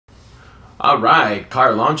All right,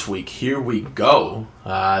 car launch week. Here we go.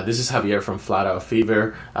 This is Javier from Flat Out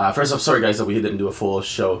Fever. First off, sorry guys that we didn't do a full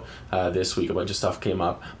show this week. A bunch of stuff came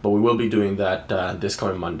up, but we will be doing that this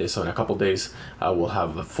coming Monday. So in a couple days, we'll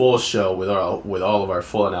have a full show with all of our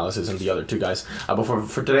full analysis and the other two guys. But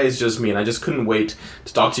for today, it's just me, and I just couldn't wait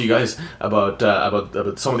to talk to you guys about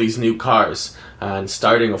some of these new cars, and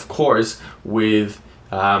starting, of course, with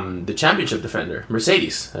the championship defender,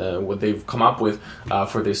 Mercedes, what they've come up with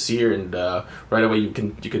for this year, and right away you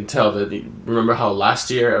can tell that. Remember how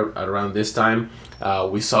last year at around this time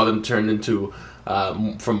we saw them turn into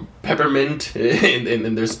from peppermint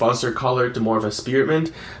in their sponsor color to more of a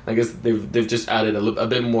spearmint. I guess they've just added a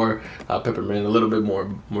bit more peppermint, a little bit more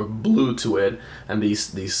blue to it, and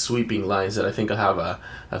these sweeping lines that I think I have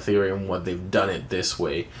a theory on what they've done it this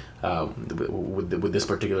way. With this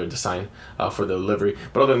particular design for the livery.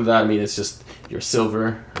 But other than that, I mean, it's just your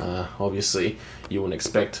silver. Obviously, you wouldn't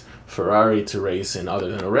expect Ferrari to race in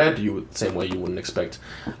other than a red. Same way you wouldn't expect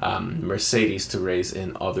Mercedes to race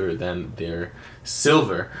in other than their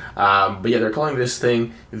silver. But yeah, they're calling this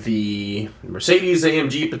thing the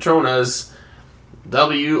Mercedes-AMG Petronas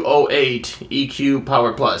W08 EQ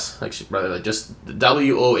Power Plus. Actually, rather just the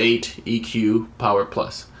W08 EQ Power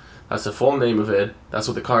Plus. That's the full name of it. That's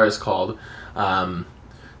what the car is called. Where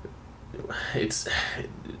did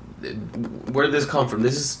this come from?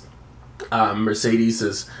 This is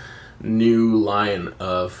Mercedes's new line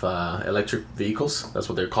of electric vehicles. That's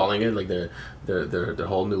what they're calling it, like their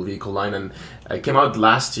whole new vehicle line. And it came out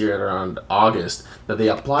last year at around August that they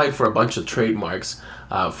applied for a bunch of trademarks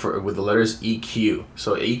with the letters EQ.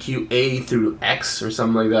 So EQ A through X or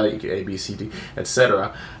something like that, EQ A, B, C, D,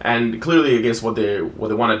 etc. And clearly, I guess what they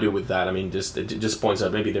want to do with that, I mean, it just points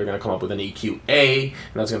out maybe they're going to come up with an EQ A, and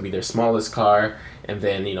that's going to be their smallest car, and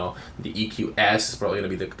then the EQ S is probably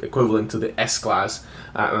going to be the equivalent to the S class,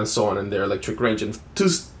 and so on in their electric range. And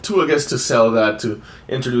to I guess to sell that, to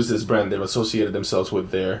introduce this brand, they've associated themselves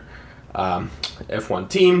with their F1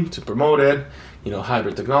 team to promote it.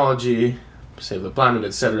 Hybrid technology, save the planet,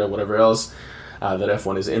 etc., whatever else that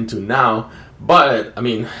F1 is into now. But I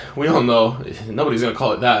mean, we all know nobody's gonna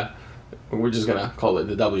call it that. We're just gonna call it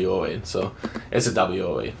the W08. So it's a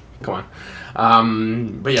W08. Come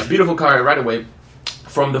on. But yeah, beautiful car right away.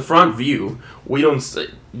 From the front view,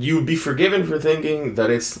 you'd be forgiven for thinking that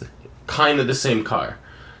it's kind of the same car.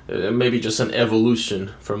 Maybe just an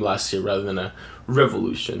evolution from last year rather than a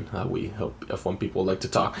revolution. We hope F1 people like to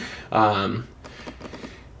talk.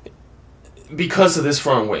 Because of this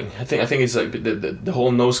front wing, I think it's like the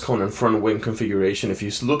whole nose cone and front wing configuration. If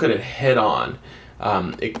you look at it head on,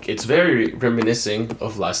 it's very reminiscent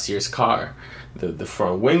of last year's car. The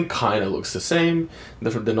front wing kind of looks the same.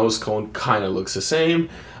 The nose cone kind of looks the same.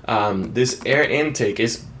 This air intake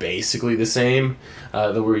is basically the same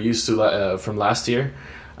that we're used to from last year.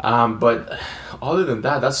 But other than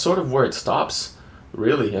that, that's sort of where it stops.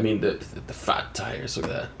 Really, I mean, the fat tires, look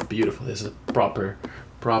at that, beautiful. This is proper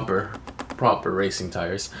racing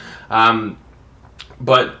tires.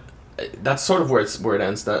 But that's sort of where it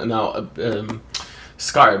ends. Now,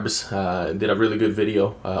 Scarbs did a really good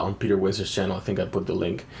video on Peter Windsor's channel. I think I put the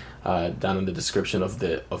link down in the description of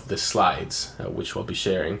the slides, which we'll be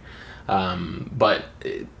sharing. But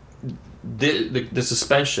the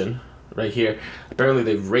suspension right here, apparently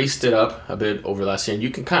they've raised it up a bit over last year, and you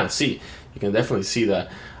can definitely see that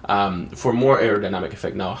for more aerodynamic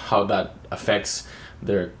effect. Now, how that affects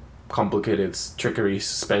their complicated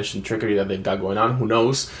suspension trickery that they've got going on, who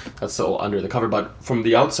knows? That's all under the cover. But from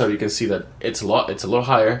the outside, you can see that it's a little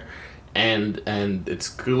higher, and it's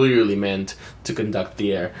clearly meant to conduct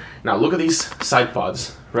the air. Now look at these side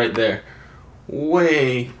pods right there,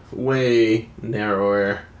 way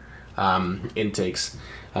narrower intakes.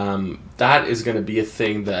 That is going to be a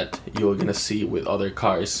thing that you're going to see with other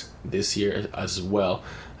cars this year as well,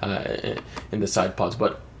 in the side pods.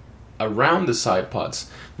 But around the side pods,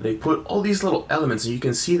 they put all these little elements, and you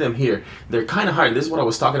can see them here. They're kind of hard. This is what I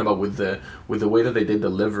was talking about with the way that they did the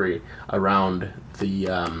livery around the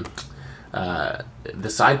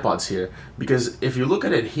side pods here. Because if you look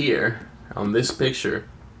at it here on this picture,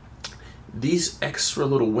 these extra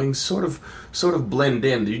little wings sort of blend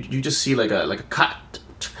in. You just see like a cut,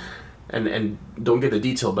 and don't get the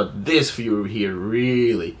detail. But this view here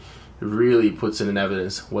really puts it in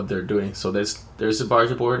evidence what they're doing. So there's a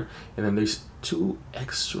barge board, and then there's two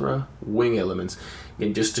extra wing elements,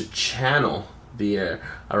 and just to channel the air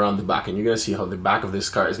around the back. And you're gonna see how the back of this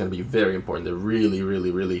car is gonna be very important. They're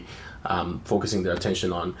really focusing their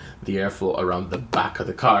attention on the airflow around the back of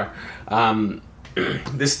the car.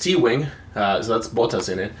 This T-wing, so that's Bottas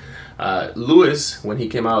in it. Lewis, when he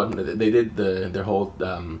came out, they did their whole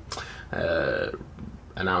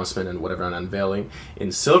announcement and whatever, an unveiling in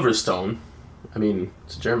Silverstone. I mean,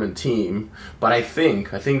 it's a German team, but I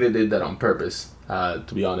think they did that on purpose.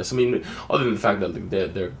 To be honest, I mean, other than the fact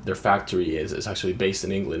that their factory is actually based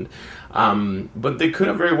in England, but they could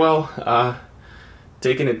have very well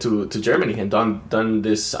taken it to Germany and done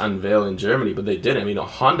this unveil in Germany, but they didn't. I mean,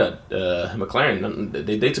 Honda, McLaren,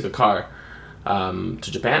 they took a car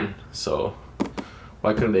to Japan, so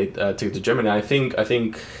why couldn't they take it to Germany? I think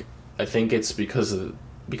it's because of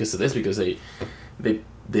this, because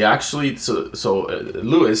they actually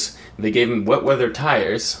Lewis, they gave him wet weather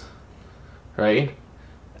tires, right?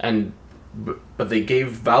 But they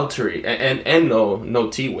gave Valtteri and no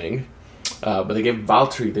T-wing, but they gave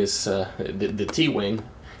Valtteri this the T-wing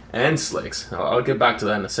and slicks. I'll get back to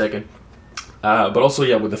that in a second. But also,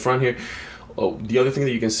 yeah, with the front here, the other thing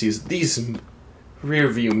that you can see is these rear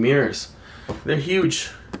view mirrors. They're huge.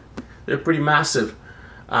 They're pretty massive.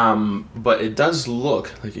 But it does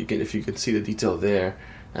look like if you can see the detail there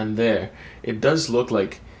and there, it does look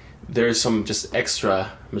like there's some just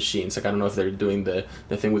extra machines. Like, I don't know if they're doing the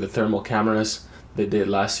thing with the thermal cameras they did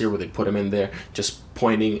last year, where they put them in there just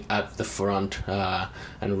pointing at the front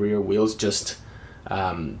and rear wheels, just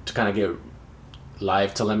to kind of get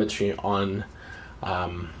live telemetry on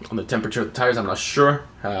the temperature of the tires. I'm not sure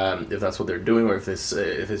if that's what they're doing, or if it's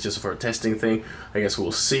just for a testing thing. I guess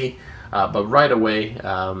we'll see. But right away,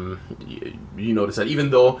 you notice that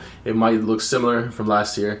even though it might look similar from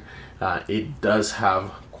last year, it does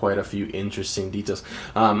have quite a few interesting details.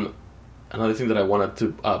 Another thing that I wanted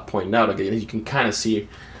to point out, again, you can kind of see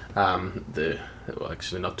well,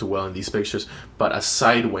 actually not too well in these pictures, but a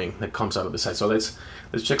side wing that comes out of the side. So let's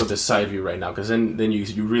check out the side view right now, because then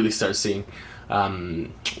you really start seeing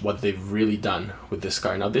what they've really done with this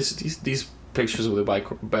car. Now these pictures with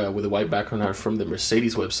the white background are from the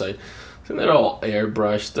Mercedes website, so they're all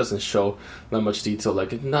airbrushed. Doesn't show that much detail.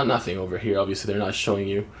 Like, nothing over here. Obviously, they're not showing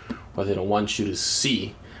you what they don't want you to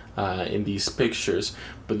see in these pictures.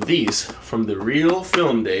 But these from the real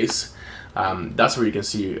film days, that's where you can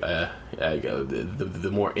see the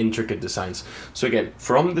more intricate designs. So again,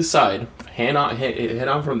 from the side, head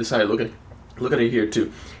on from the side. Look at it here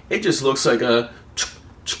too. It just looks like a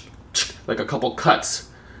couple cuts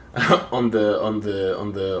on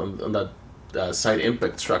that side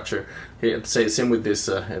impact structure. Here, same with this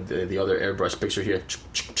the other airbrush picture here.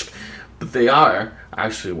 But they are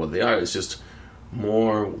actually, what they are is just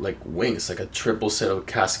more like wings, like a triple set of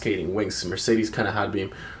cascading wings. Mercedes kind of had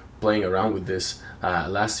been playing around with this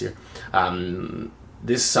last year.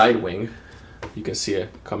 This side wing, you can see it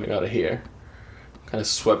coming out of here, kind of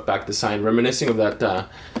swept back the sign, reminiscing of that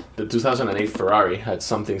the 2008 Ferrari had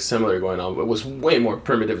something similar going on, but it was way more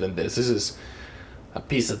primitive than this. This is a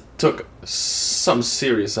piece that took some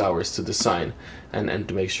serious hours to design and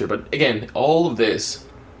to make sure. But again, all of this,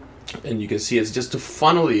 and you can see it's just to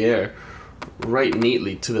funnel the air right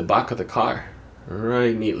neatly to the back of the car.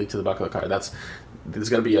 Right neatly to the back of the car. There's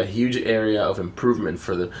going to be a huge area of improvement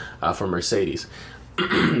for Mercedes.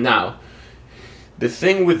 Now, the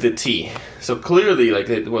thing with the T, so clearly, like,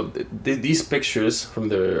 these pictures from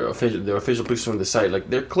their official pictures from the site, like,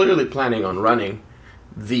 they're clearly planning on running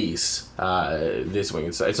this wing.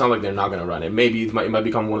 It's not like they're not going to run it. Maybe it might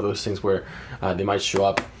become one of those things where they might show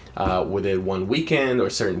up with it one weekend or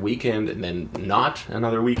a certain weekend and then not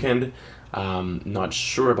another weekend. Not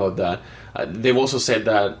sure about that. They've also said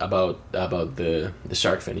that about the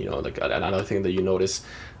shark fin. You know, like, another thing that you notice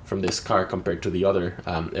from this car compared to the other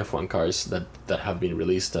F1 cars that have been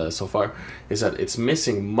released so far is that it's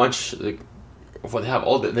missing much. Like, what they have,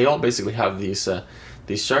 they all basically have these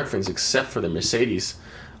shark fins, except for the Mercedes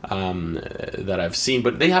that I've seen.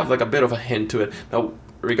 But they have like a bit of a hint to it. Now,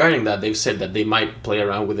 regarding that, they've said that they might play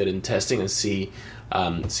around with it in testing and see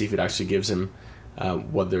if it actually gives them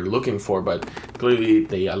what they're looking for. But clearly,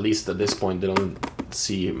 they, at least at this point, they don't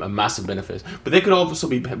see a massive benefit. But they could also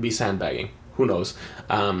be sandbagging. Who knows?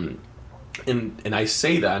 And I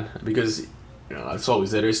say that because, you know, it's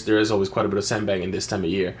always there is always quite a bit of sandbagging this time of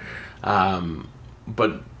year.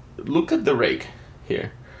 But look at the rake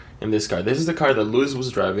here in this car. This is the car that Lewis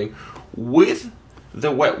was driving with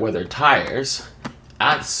the wet weather tires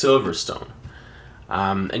at Silverstone.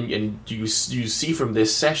 And you see from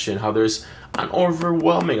this session how there's an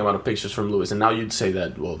overwhelming amount of pictures from Lewis. And now you'd say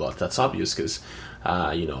that, well, that's obvious because,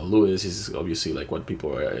 you know, Lewis is obviously like what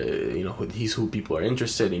people are, you know, he's who people are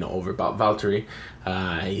interested, you know, over about Valtteri.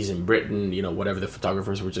 He's in Britain, you know, whatever, the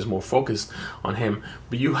photographers were just more focused on him.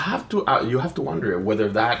 But you have to wonder whether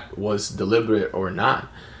that was deliberate or not.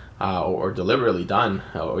 or deliberately done,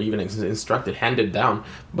 or even instructed, handed down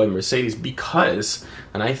by Mercedes, because,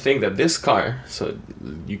 and I think that this car, so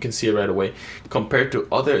you can see it right away, compared to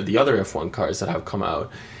the other F1 cars that have come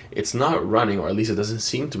out, it's not running, or at least it doesn't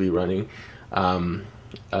seem to be running, a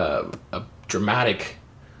dramatic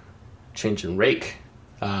change in rake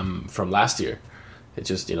from last year. It's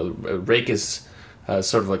just, rake is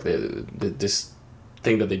sort of like this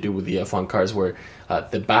thing that they do with the F1 cars, where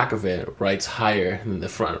the back of it rides higher than the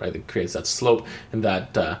front, right? It creates that slope, and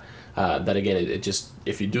that again, it just,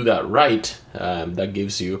 if you do that right, that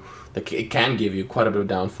gives you, it can give you quite a bit of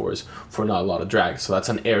downforce for not a lot of drag. So that's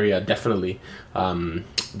an area definitely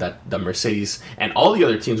that the Mercedes and all the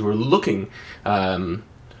other teams were looking to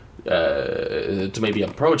maybe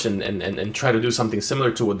approach and try to do something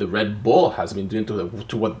similar to what the Red Bull has been doing,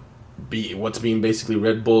 to what's being basically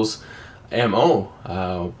Red Bull's MO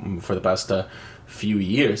for the past few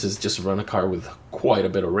years, is just run a car with quite a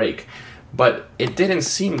bit of rake. But it didn't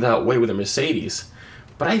seem that way with the Mercedes.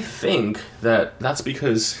 But I think that that's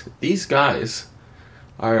because these guys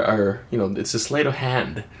are it's a sleight of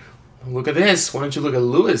hand. Look at this. Why don't you look at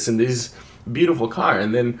Lewis in this beautiful car?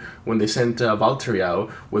 And then when they sent Valtteri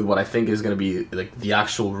out with what I think is going to be like the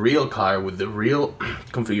actual real car with the real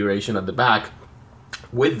configuration at the back,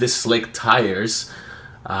 with the slick tires,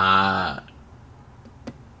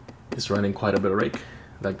 it's running quite a bit of rake.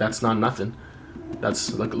 Like, that's not nothing.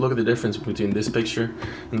 That's look at the difference between this picture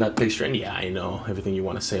and that picture. And yeah, I know everything you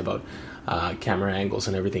want to say about camera angles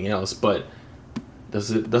and everything else, but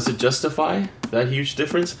does it justify that huge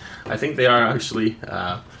difference? I think they are actually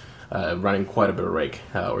running quite a bit of rake,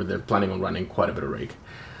 or they're planning on running quite a bit of rake.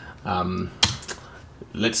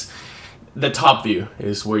 The top view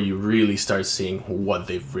is where you really start seeing what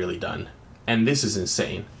they've really done, and this is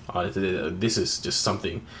insane. This is just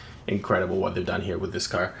something incredible what they've done here with this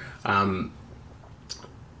car.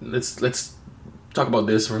 Let's talk about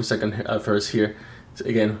this for a second first here. So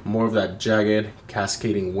again, more of that jagged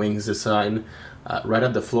cascading wings design right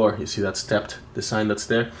at the floor. You see that stepped design that's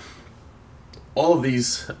there. All of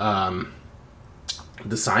these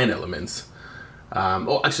design elements.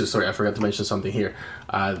 Oh, actually, sorry, I forgot to mention something here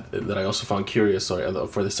that I also found curious. Sorry,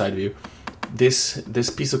 for the side view. This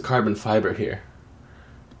piece of carbon fiber here,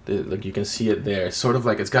 like you can see it there. It's sort of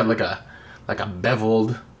like, it's got like a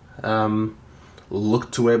beveled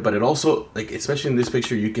look to it, but it also, like, especially in this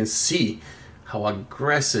picture, you can see how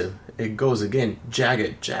aggressive it goes. Again,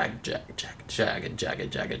 jagged,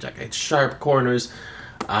 sharp corners.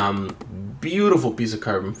 Beautiful piece of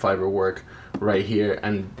carbon fiber work right here,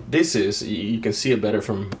 and this is, you can see it better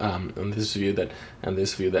from on this view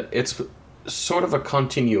that it's sort of a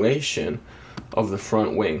continuation of the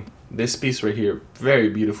front wing. This piece right here, very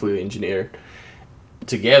beautifully engineered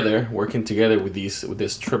together, working together with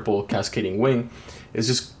this triple cascading wing, is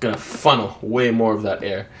just gonna funnel way more of that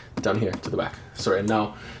air down here to the back. Sorry,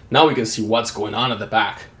 now we can see what's going on at the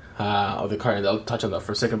back of the car, and I'll touch on that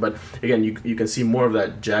for a second. But again, you can see more of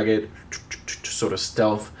that jagged sort of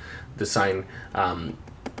stealth design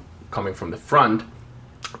coming from the front.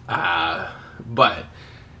 But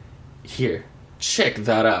here, check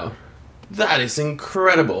that out. That is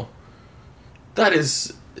incredible. That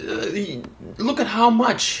is, look at how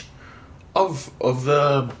much of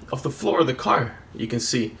the floor of the car you can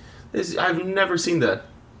see. I've never seen that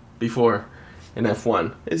before in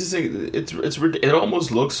F1. It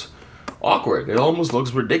almost looks awkward. It almost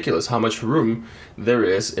looks ridiculous how much room there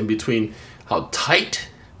is in between how tight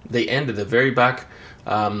they end at the very back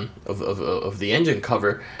of the engine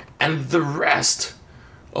cover and the rest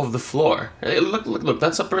of the floor. Hey, look,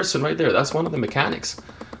 that's a person right there. That's one of the mechanics.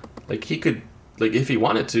 Like, he could, like, if he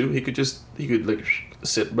wanted to, he could like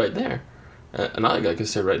sit right there. Another guy could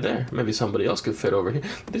sit right there. Maybe somebody else could fit over here.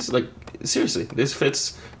 This is, like, seriously, this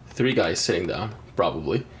fits 3 guys sitting down,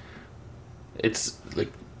 probably. It's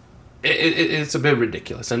like, it's a bit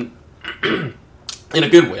ridiculous, and in a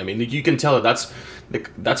good way. I mean, you can tell that's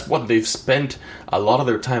what they've spent a lot of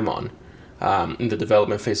their time on in the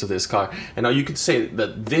development phase of this car. And now you could say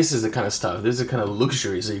that this is the kind of stuff, this is the kind of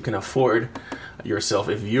luxuries that you can afford yourself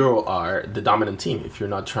if you are the dominant team, if you're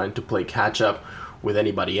not trying to play catch up with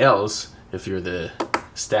anybody else, if you're the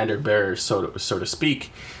standard bearer, so to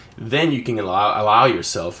speak. Then you can allow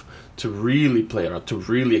yourself to really play it out, to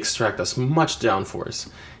really extract as much downforce.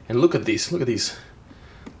 And look at these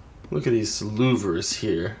louvers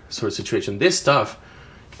here, sort of situation. This stuff,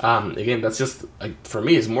 again, that's just, for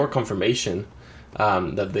me, is more confirmation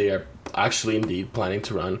that they are actually indeed planning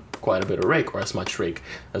to run quite a bit of rake, or as much rake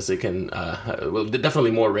as they can. Well,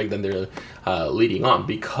 definitely more rake than they're leading on,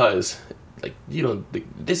 because like, you know,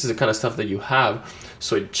 this is the kind of stuff that you have,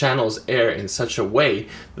 so it channels air in such a way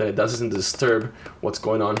that it doesn't disturb what's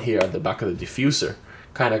going on here at the back of the diffuser.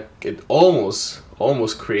 Kind of, it almost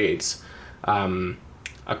creates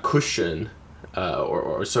a cushion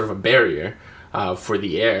or sort of a barrier for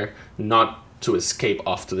the air not to escape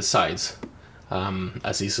off to the sides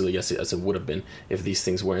as easily as it would have been if these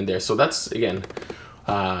things weren't there. So that's, again,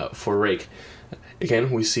 for rake.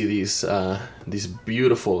 Again, we see these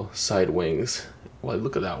beautiful side wings. Well,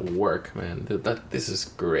 look at that work, man. This is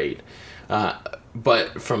great.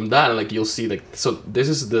 But from that, like, you'll see, like, so this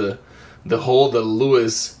is the hole that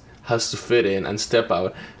Lewis has to fit in and step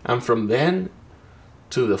out, and from then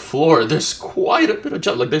to the floor, there's quite a bit of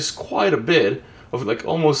jump. Like, there's quite a bit of, like,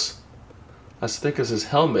 almost as thick as his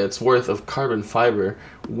helmet's worth of carbon fiber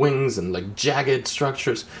wings and, like, jagged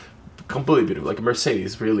structures. Completely beautiful. Like,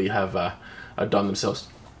 Mercedes really have done themselves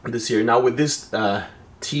this year. Now with this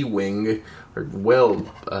T-wing or whale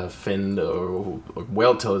fin or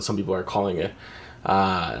whale tail, that some people are calling it.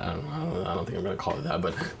 I don't think I'm gonna call it that,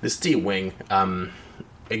 but this T-wing,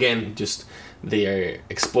 again, just they are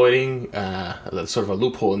exploiting sort of a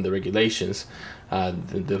loophole in the regulations,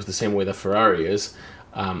 the same way that Ferrari is,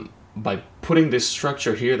 by putting this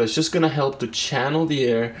structure here that's just gonna help to channel the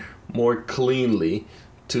air more cleanly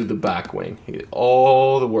to the back wing.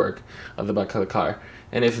 All the work of the back of the car.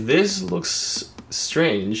 And if this looks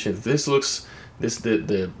strange, if this looks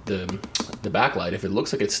the backlight, if it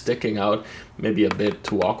looks like it's sticking out maybe a bit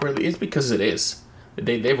too awkwardly, it's because it is.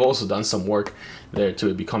 They've also done some work there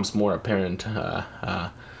too. It becomes more apparent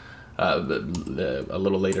a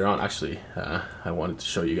little later on. Actually, I wanted to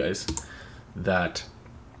show you guys that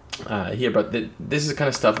here, but this is the kind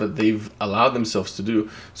of stuff that they've allowed themselves to do.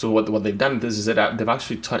 So what they've done is that they've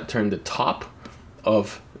actually turned the top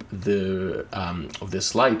of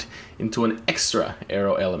this light into an extra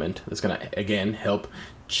aero element that's gonna, again, help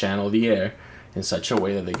channel the air in such a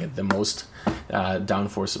way that they get the most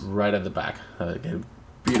downforce right at the back. Again,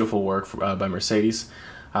 beautiful work by Mercedes.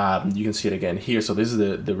 You can see it again here. So this is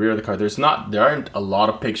the rear of the car. There aren't a lot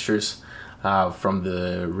of pictures from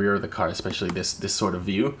the rear of the car, especially this sort of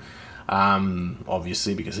view,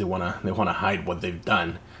 obviously, because they wanna hide what they've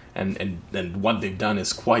done, and what they've done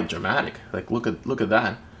is quite dramatic. Like, look at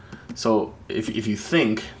that. So if you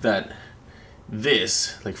think that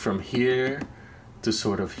this, like, from here to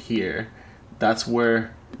sort of here, that's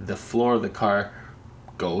where the floor of the car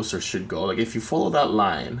goes or should go. Like, if you follow that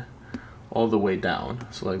line all the way down,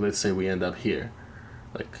 so, like, let's say we end up here,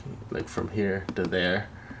 like from here to there.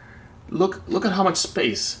 Look at how much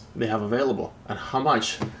space they have available and how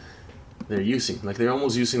much they're using. Like, they're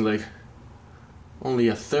almost using, like, only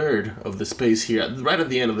a third of the space here, right at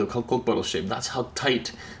the end of the Coke bottle shape. That's how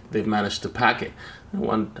tight they've managed to pack it. I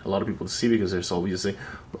want a lot of people to see, because there's obviously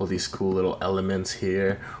all these cool little elements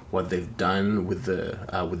here, what they've done with the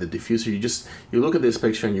diffuser. You look at this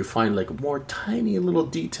picture and you find, like, more tiny little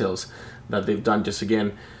details that they've done, just,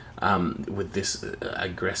 again, with this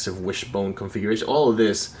aggressive wishbone configuration. All of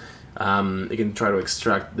this, you can try to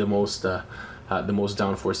extract the most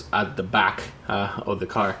downforce at the back of the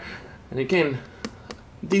car. And again,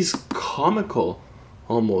 these comical,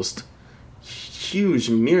 almost huge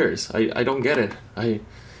mirrors. I don't get it.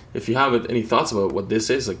 If you have any thoughts about what this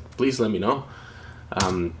is, like, please let me know.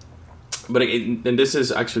 But and this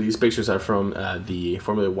is actually, these pictures are from the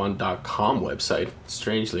Formula1.com website.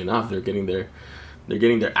 Strangely enough, they're getting their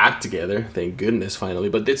act together. Thank goodness, finally.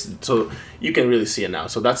 But so you can really see it now.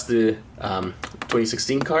 So that's the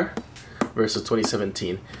 2016 car versus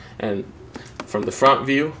 2017, and from the front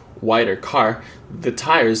view, wider car. The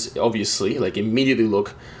tires obviously, like, immediately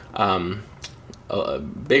look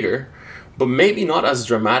bigger, but maybe not as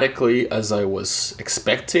dramatically as I was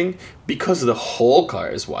expecting, because the whole car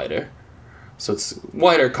is wider. So it's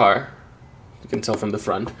wider car, you can tell from the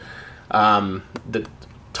front. The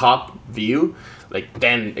top view, like,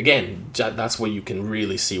 then again, that's where you can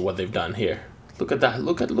really see what they've done here. Look at that.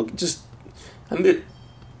 And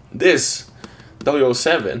this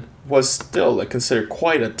W07 was still, like, considered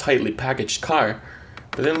quite a tightly packaged car,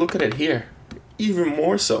 but then look at it here, even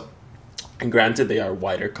more so. And granted, they are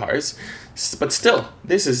wider cars, but still,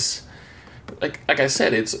 this is, like I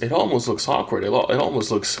said, it almost looks awkward. It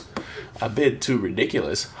almost looks a bit too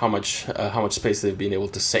ridiculous how much space they've been able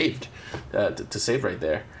to save right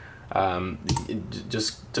there.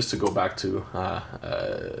 Just to go back to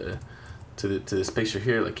this picture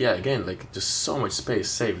here, like, yeah, again, like, just so much space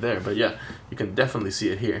saved there. But yeah, you can definitely see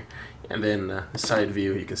it here. And then the side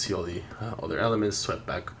view, you can see all the other elements, swept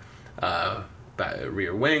back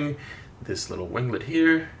rear wing, this little winglet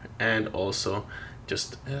here, and also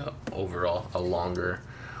just overall a longer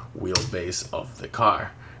wheelbase of the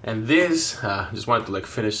car. And this, just wanted to like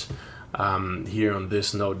finish here on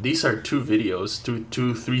this note. These are two videos,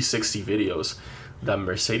 two 360 videos that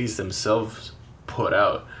Mercedes themselves put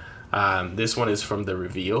out. This one is from the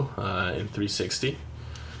reveal in 360.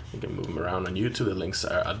 You can move them around on YouTube. The links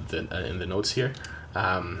are at in the notes here.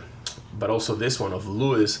 But also this one of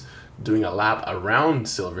Lewis doing a lap around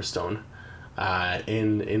Silverstone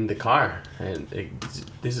in the car. And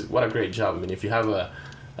this is what a great job. I mean, if you have a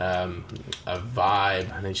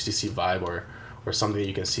Vibe, an HTC Vibe, or something that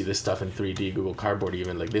you can see this stuff in 3D, Google Cardboard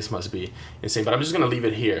even, like this must be insane. But I'm just gonna leave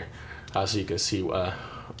it here so you can see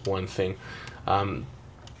one thing.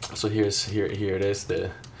 So here it is,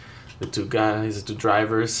 the two guys, the two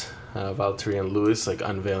drivers, Valtteri and Lewis, like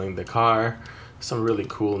unveiling the car. Some really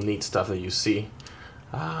cool, neat stuff that you see.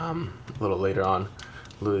 A little later on,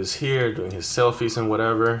 Lewis here doing his selfies and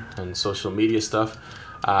whatever, and social media stuff.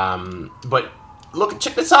 But look,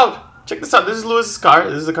 check this out. Check this out. This is Lewis's car.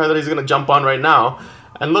 This is the car that he's gonna jump on right now.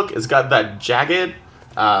 And look, it's got that jagged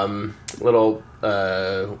little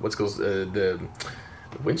the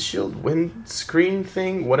windscreen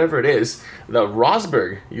thing, whatever it is, that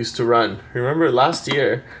Rosberg used to run. Remember last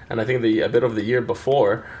year, and I think a bit of the year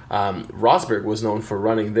before, Rosberg was known for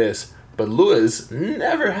running this, but Lewis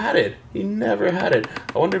never had it. He never had it.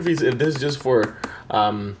 I wonder if this is just for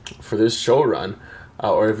this show run,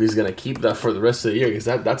 or if he's gonna keep that for the rest of the year, because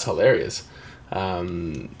that's hilarious.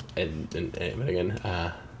 And again,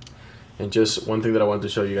 and just one thing that I wanted to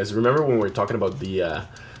show you guys. Remember when we were talking about the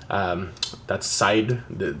that side,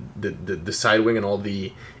 the side wing and all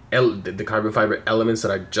the carbon fiber elements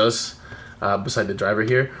that are just beside the driver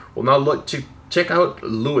here? Well, now look, check out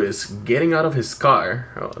Lewis getting out of his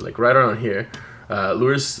car, like right around here.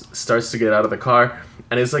 Lewis starts to get out of the car,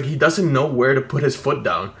 and it's like he doesn't know where to put his foot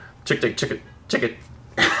down. Check it.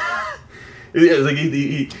 It's like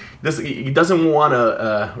he doesn't want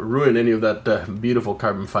to ruin any of that beautiful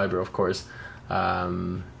carbon fiber, of course.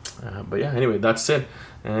 But yeah, anyway, that's it,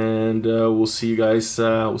 and we'll see you guys.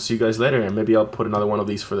 We'll see you guys later, and maybe I'll put another one of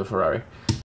these for the Ferrari.